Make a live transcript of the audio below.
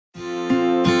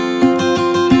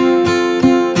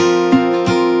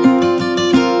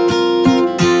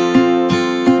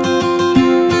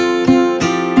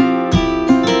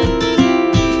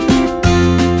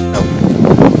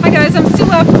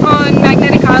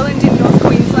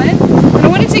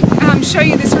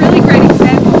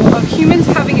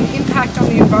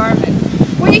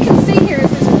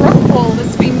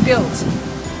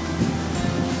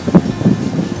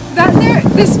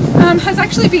This has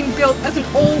actually been built as an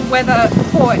all-weather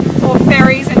port for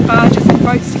ferries and barges and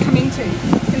boats to come into.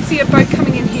 You can see a boat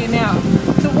coming in here now.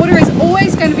 The water is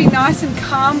always going to be nice and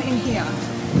calm in here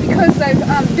because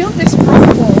they've built this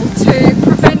rock wall to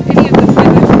prevent any of the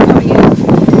weather from coming in.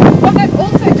 What they've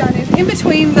also done is, in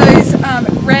between those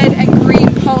red and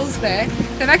green poles there,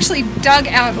 they've actually dug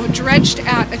out or dredged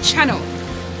out a channel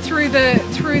through the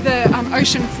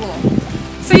ocean floor.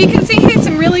 So you can see here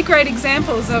some really great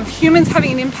examples of humans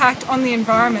having an impact on the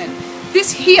environment.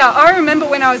 This here, I remember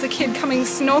when I was a kid coming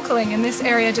snorkeling in this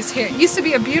area just here. It used to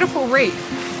be a beautiful reef.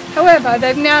 However,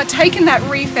 they've now taken that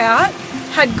reef out,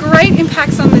 had great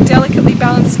impacts on the delicately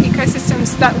balanced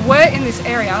ecosystems that were in this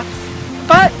area.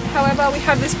 But, however, we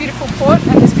have this beautiful port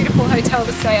and this beautiful hotel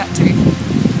to stay at too.